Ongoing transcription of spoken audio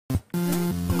Hi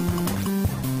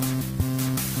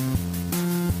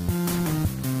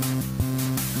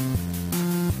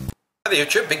there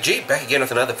YouTube, Big G back again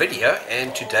with another video,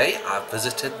 and today I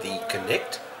visited the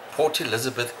Con.Ect Port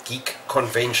Elizabeth Geek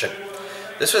Convention.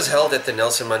 This was held at the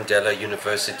Nelson Mandela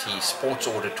University Sports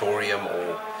Auditorium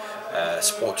or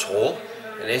Sports Hall,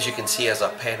 and as you can see as I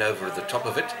pan over the top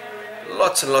of it,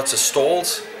 lots and lots of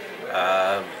stalls,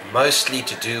 mostly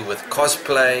to do with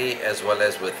cosplay as well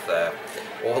as with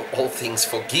all things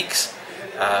for geeks.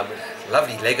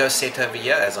 Lovely Lego set over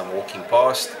here as I'm walking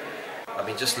past. I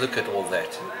mean, just look at all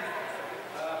that.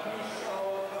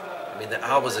 I mean, the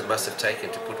hours it must have taken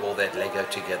to put all that Lego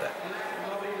together.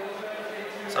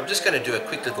 So I'm just going to do a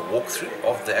quick little walkthrough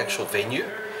of the actual venue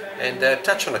and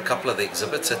touch on a couple of the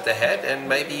exhibits that they had and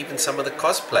maybe even some of the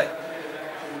cosplay.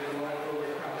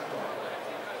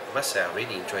 I must say I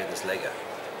really enjoy this Lego.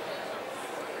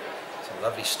 Some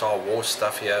lovely Star Wars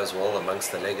stuff here as well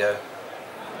amongst the Lego.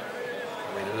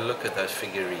 I mean, look at those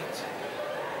figurines.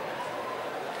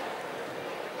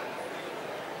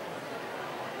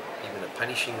 Even a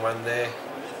punishing one there.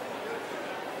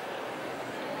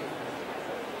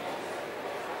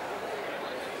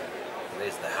 And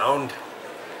there's the Hound.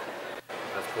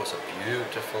 And of course a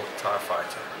beautiful TIE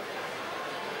fighter.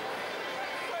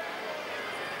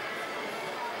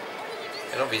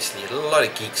 And obviously a lot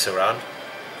of geeks around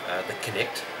the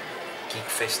Con.Ect Geek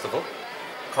Festival.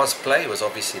 Cosplay was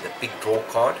obviously the big draw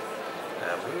card.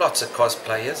 Lots of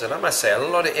cosplayers, and I must say a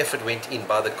lot of effort went in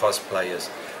by the cosplayers.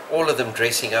 All of them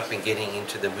dressing up and getting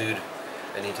into the mood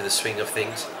and into the swing of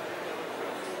things.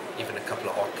 Even a couple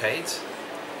of arcades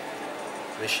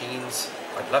machines.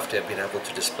 I'd love to have been able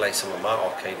to display some of my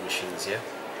arcade machines here,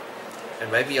 and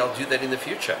maybe I'll do that in the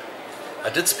future. I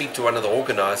did speak to one of the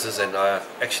organizers, and I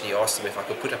actually asked them if I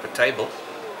could put up a table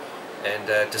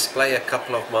and display a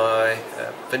couple of my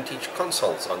vintage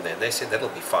consoles on there, and they said that'll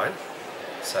be fine.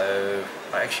 So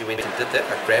I actually went and did that.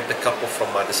 I grabbed a couple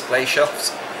from my display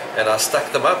shelves and I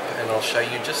stuck them up, and I'll show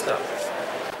you just now.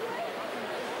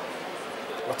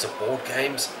 Lots of board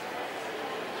games.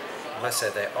 I must say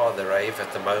they are the rave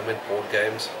at the moment, board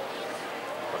games.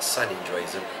 My son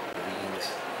enjoys them.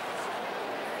 Readings.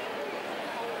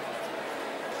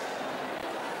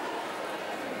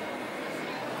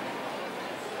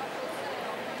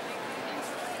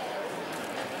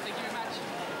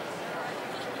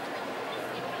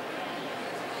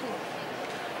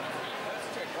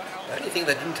 The only thing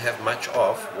they didn't have much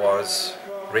of was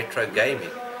retro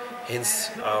gaming, hence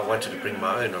I wanted to bring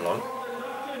my own along.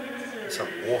 Some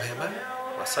Warhammer.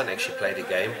 My son actually played a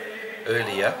game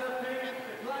earlier.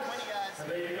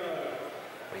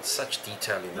 I mean, such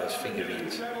detail in those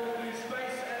figurines.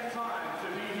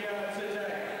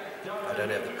 I don't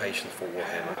have the patience for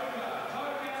Warhammer.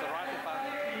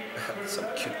 Some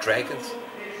cute dragons.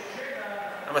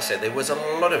 I must say there was a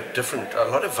lot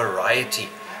of variety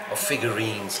of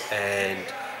figurines, and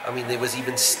I mean there was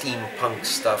even steampunk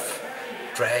stuff,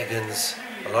 dragons,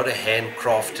 a lot of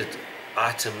handcrafted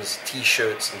items,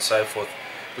 t-shirts and so forth,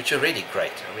 which are really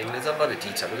great. I mean, there's a lot of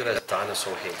detail. Look at those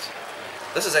dinosaur heads.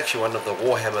 This is actually one of the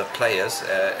Warhammer players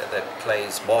that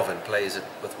plays, Marvin plays it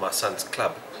with my son's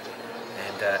club,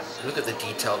 and look at the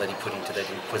detail that he put into that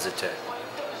Inquisitor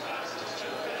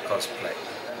cosplay.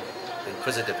 The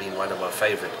Inquisitor being one of my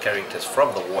favorite characters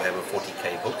from the Warhammer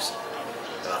 40k books.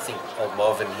 And I think old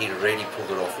Marvin, he really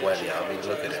pulled it off well here. I mean,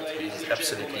 look at it. He's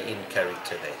absolutely in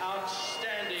character there.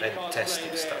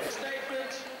 Fantastic stuff.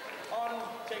 Statement on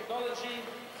technology,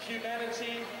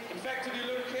 humanity. In fact, if you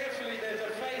look carefully, there's a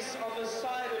face on the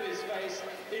side of his face.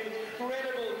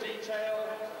 Incredible detail.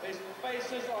 There's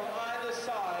faces on either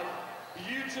side.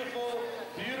 Beautiful,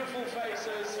 beautiful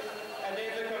faces. And then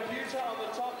the computer on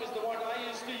the top is the one I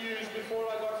used to use before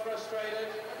I got frustrated.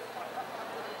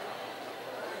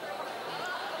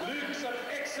 Luke, some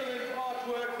excellent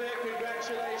artwork there.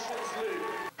 Congratulations, Luke.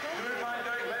 You wouldn't mind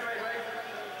going, wait.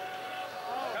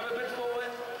 Come a bit forward.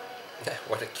 Yeah,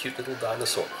 what a cute little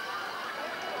dinosaur.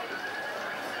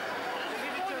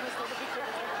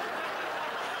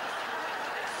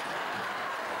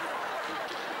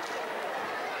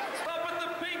 Stop at the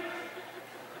pink.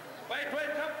 Wait,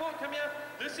 come here.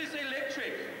 This is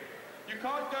electric. You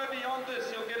can't go beyond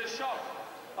this, you'll get a shock.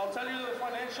 I'll tell you the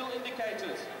financial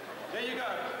indicators. There you go.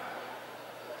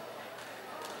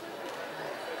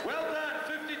 Well done,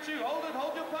 52. Hold it,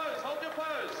 hold your pose.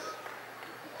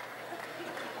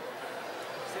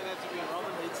 Say that to me,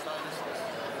 Robin hates dinosaurs.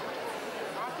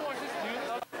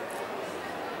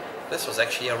 This was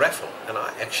actually a raffle, and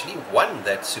I actually won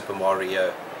that Super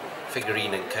Mario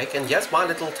figurine and cake, and here's my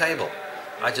little table.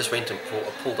 I just went and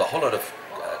pulled a whole lot of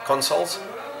consoles,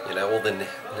 you know, all the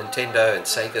Nintendo and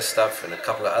Sega stuff and a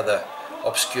couple of other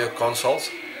obscure consoles,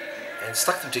 and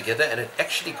stuck them together, and it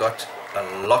actually got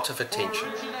a lot of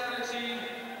attention. For originality,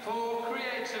 for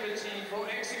creativity, for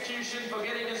execution, for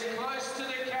getting as close to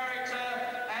the character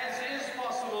as is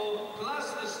possible,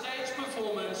 plus the stage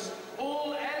performance,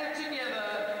 all added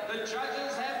together, the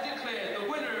judges have declared the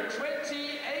winner of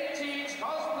 2018's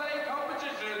cosplay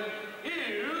competition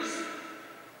is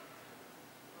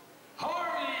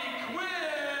Harley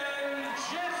Quinn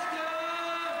Jessica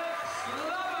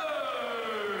Slubbert.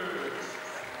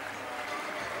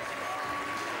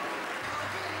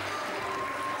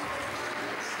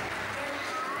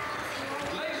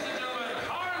 Ladies and gentlemen,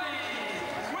 Harley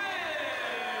Quinn!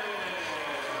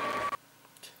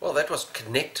 Well, that was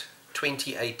Con.Ect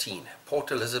 2018,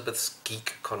 Port Elizabeth's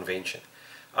Geek Convention.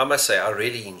 I must say, I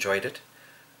really enjoyed it.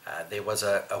 There was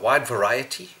a wide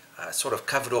variety, sort of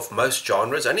covered off most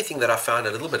genres. Only thing that I found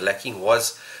a little bit lacking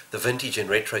was the vintage and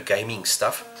retro gaming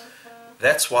stuff.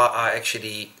 That's why I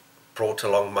actually brought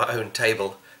along my own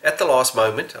table at the last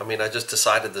moment. I mean, I just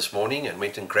decided this morning and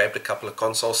went and grabbed a couple of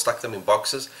consoles, stuck them in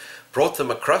boxes, brought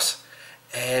them across,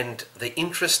 and the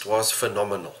interest was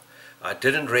phenomenal. I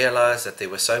didn't realize that there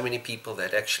were so many people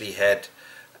that actually had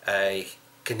a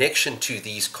connection to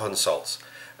these consoles.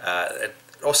 It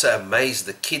also amazed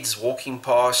the kids walking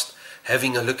past,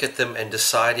 having a look at them and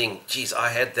deciding, geez, I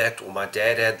had that, or my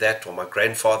dad had that, or my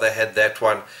grandfather had that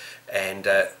one, and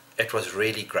it was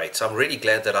really great. So I'm really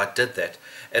glad that I did that,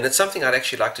 and it's something I'd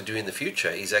actually like to do in the future,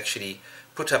 is actually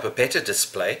put up a better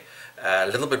display, a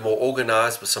little bit more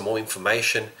organized with some more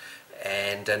information,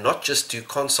 and not just do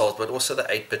consoles but also the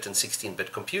 8-bit and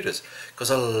 16-bit computers,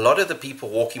 because a lot of the people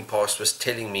walking past was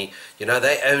telling me, you know,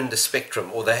 they owned a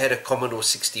Spectrum, or they had a Commodore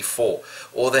 64,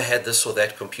 or they had this or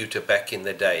that computer back in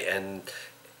the day, and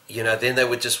you know, then they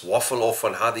would just waffle off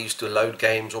on how they used to load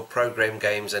games or program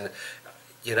games, and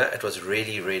you know, it was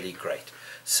really, really great.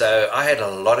 So I had a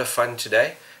lot of fun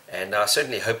today, and I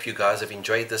certainly hope you guys have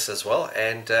enjoyed this as well.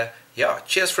 And yeah,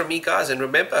 cheers from me, guys, and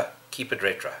remember, keep it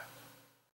retro.